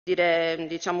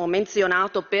diciamo,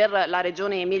 menzionato per la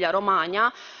regione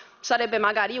Emilia-Romagna, sarebbe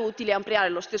magari utile ampliare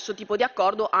lo stesso tipo di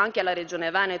accordo anche alla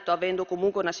regione Veneto, avendo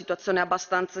comunque una situazione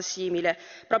abbastanza simile,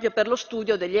 proprio per lo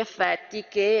studio degli effetti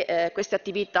che queste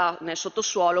attività nel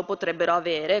sottosuolo potrebbero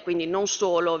avere, quindi non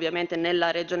solo ovviamente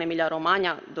nella regione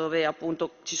Emilia-Romagna, dove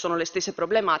appunto ci sono le stesse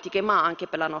problematiche, ma anche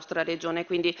per la nostra regione.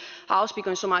 Quindi auspico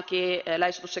insomma che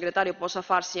lei sottosegretario possa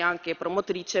farsi anche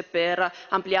promotrice per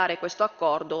ampliare questo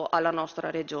accordo alla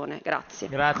nostra regione. Grazie.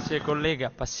 Grazie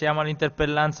collega. Passiamo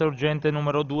all'interpellanza urgente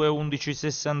numero 2-1161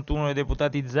 dei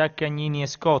deputati Zaccagnini e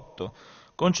Scotto,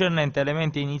 concernente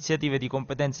elementi e iniziative di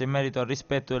competenza in merito al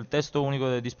rispetto del testo unico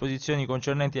delle disposizioni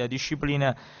concernenti la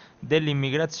disciplina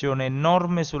dell'immigrazione e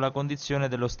norme sulla condizione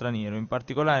dello straniero, in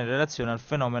particolare in relazione al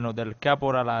fenomeno del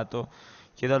caporalato.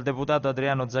 Chiedo al deputato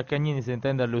Adriano Zaccagnini se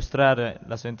intende illustrare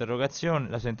la sua interrogazione,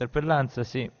 la sua interpellanza.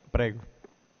 Sì, prego.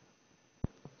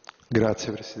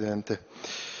 Grazie Presidente.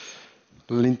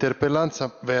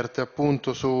 L'interpellanza verte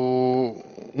appunto su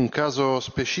un caso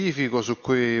specifico su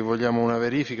cui vogliamo una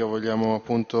verifica, vogliamo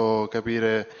appunto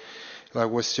capire la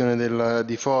questione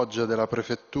di Foggia, della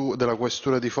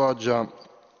questura di Foggia,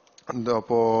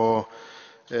 dopo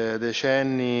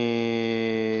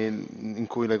decenni in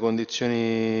cui le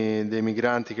condizioni dei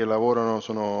migranti che lavorano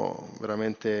sono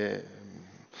veramente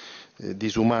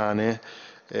disumane.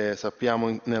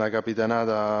 Sappiamo nella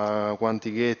Capitanata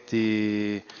quanti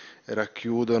ghetti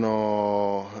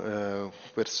racchiudono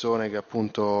persone che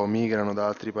appunto migrano da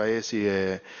altri paesi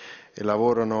e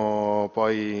lavorano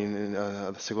poi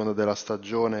a seconda della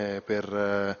stagione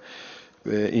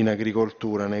in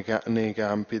agricoltura nei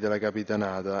campi della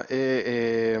Capitanata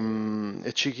e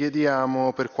ci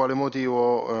chiediamo per quale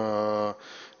motivo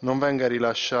non venga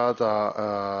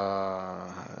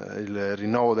rilasciata il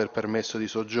rinnovo del permesso di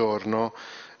soggiorno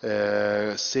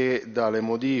se dalle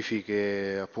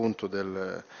modifiche appunto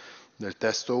del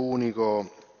testo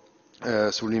unico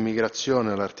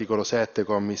sull'immigrazione all'articolo 7,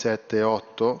 commi 7 e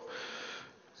 8,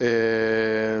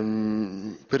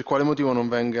 per quale motivo non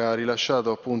venga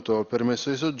rilasciato appunto il permesso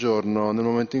di soggiorno nel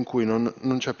momento in cui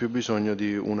non c'è più bisogno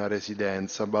di una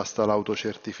residenza, basta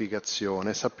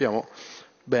l'autocertificazione. Sappiamo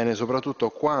bene soprattutto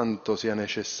quanto sia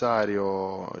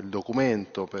necessario il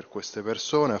documento per queste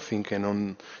persone affinché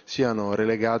non siano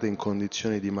relegate in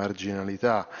condizioni di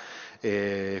marginalità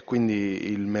e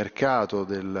quindi il mercato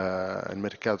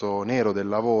nero del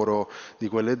lavoro di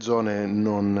quelle zone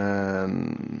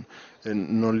non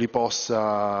li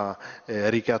possa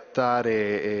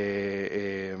ricattare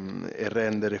e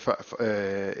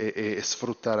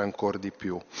sfruttare ancora di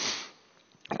più.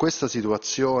 Questa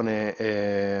situazione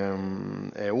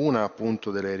è una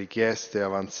appunto delle richieste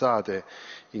avanzate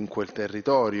in quel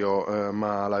territorio,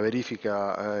 ma la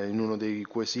verifica in uno dei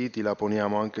quesiti la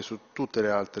poniamo anche su tutte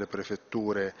le altre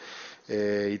prefetture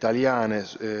italiane,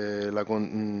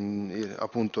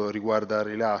 appunto riguarda il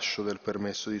rilascio del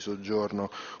permesso di soggiorno,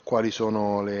 quali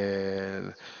sono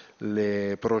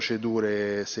le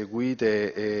procedure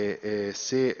seguite e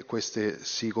se queste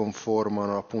si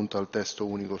conformano appunto al testo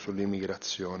unico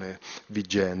sull'immigrazione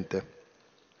vigente.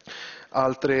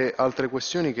 Altre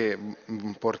questioni che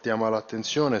portiamo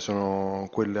all'attenzione sono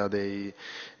quelle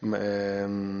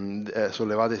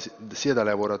sollevate sia dai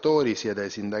lavoratori sia dai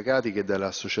sindacati che dalle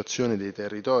associazioni dei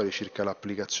territori circa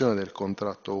l'applicazione del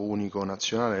contratto unico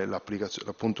nazionale,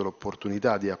 appunto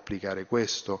l'opportunità di applicare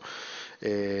questo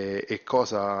e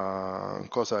cosa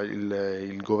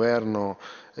il governo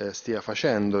stia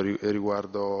facendo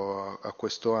riguardo a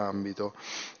questo ambito.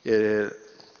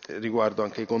 Riguardo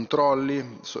anche i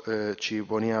controlli, ci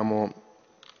poniamo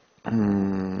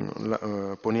un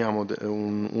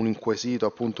inquisito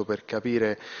appunto per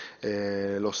capire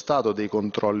lo stato dei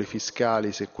controlli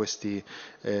fiscali, se questi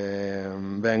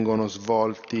vengono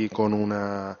svolti con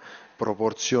una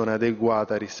proporzione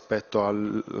adeguata rispetto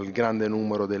al grande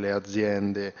numero delle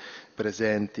aziende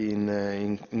presenti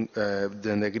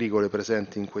aziende agricole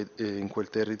presenti in quel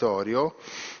territorio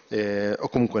o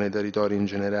comunque nei territori in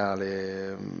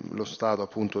generale. Lo stato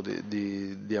appunto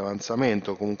di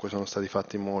avanzamento, comunque sono stati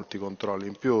fatti molti controlli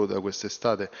in più da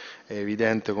quest'estate, è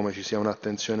evidente come ci sia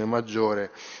un'attenzione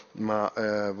maggiore, ma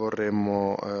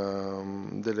vorremmo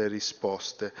delle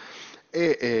risposte.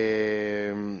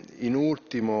 In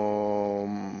ultimo,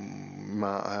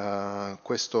 ma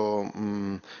questo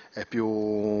è più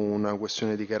una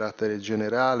questione di carattere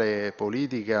generale e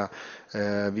politica,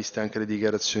 viste anche le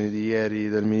dichiarazioni di ieri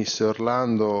del Ministro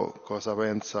Orlando, cosa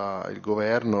pensa il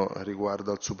Governo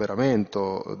riguardo al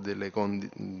superamento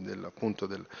appunto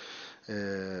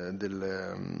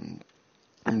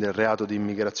del reato di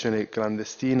immigrazione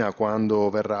clandestina quando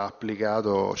verrà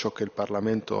applicato ciò che il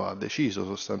Parlamento ha deciso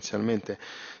sostanzialmente.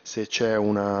 Se c'è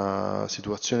una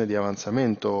situazione di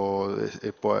avanzamento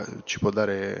e ci può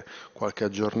dare qualche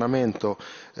aggiornamento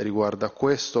riguardo a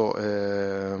questo,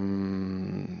 un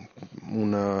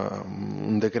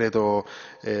decreto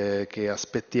che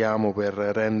aspettiamo per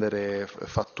rendere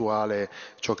fattuale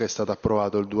ciò che è stato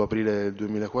approvato il 2 aprile del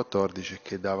 2014 e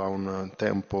che dava un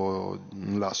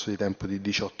lasso di tempo di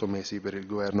 18 mesi per il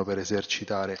governo per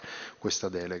esercitare questa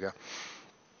delega.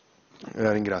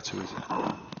 La ringrazio,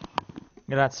 Presidente.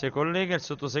 Grazie collega, il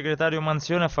sottosegretario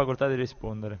Manzione ha facoltà di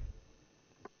rispondere.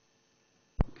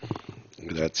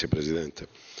 Grazie Presidente.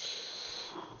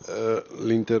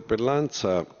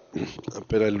 L'interpellanza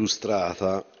appena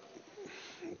illustrata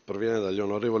proviene dagli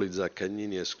onorevoli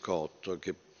Zaccagnini e Scotto,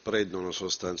 che prendono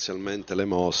sostanzialmente le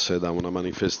mosse da una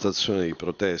manifestazione di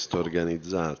protesta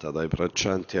organizzata dai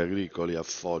braccianti agricoli a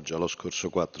Foggia lo scorso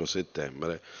 4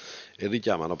 settembre e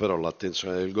richiamano però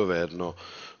l'attenzione del Governo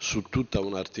su tutta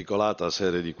un'articolata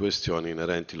serie di questioni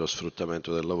inerenti allo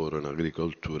sfruttamento del lavoro in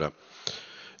agricoltura.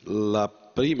 La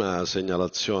prima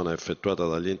segnalazione effettuata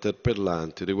dagli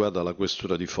interpellanti riguarda la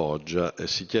questura di Foggia e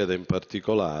si chiede in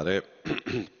particolare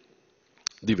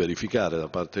di verificare da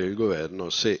parte del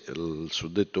Governo se il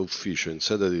suddetto ufficio in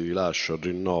sede di rilascio o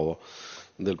rinnovo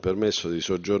del permesso di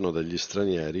soggiorno degli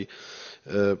stranieri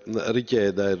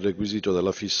richieda il requisito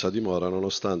della fissa dimora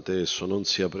nonostante esso non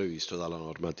sia previsto dalla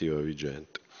normativa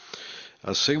vigente.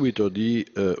 A seguito di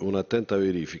un'attenta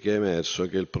verifica è emerso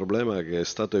che il problema che è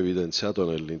stato evidenziato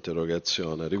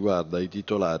nell'interrogazione riguarda i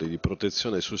titolari di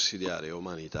protezione sussidiaria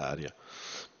umanitaria,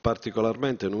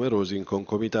 particolarmente numerosi in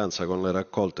concomitanza con le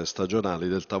raccolte stagionali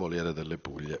del Tavoliere delle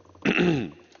Puglie.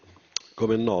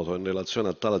 Come è noto, in relazione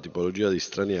a tale tipologia di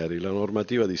stranieri, la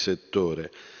normativa di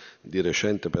settore, di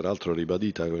recente peraltro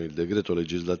ribadita con il decreto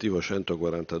legislativo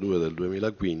 142 del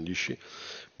 2015,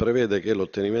 prevede che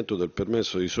l'ottenimento del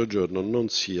permesso di soggiorno non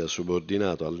sia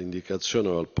subordinato all'indicazione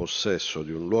o al possesso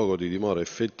di un luogo di dimora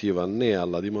effettiva né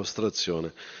alla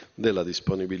dimostrazione della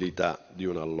disponibilità di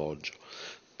un alloggio.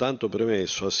 Tanto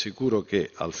premesso, assicuro che,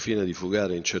 al fine di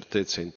fugare incertezze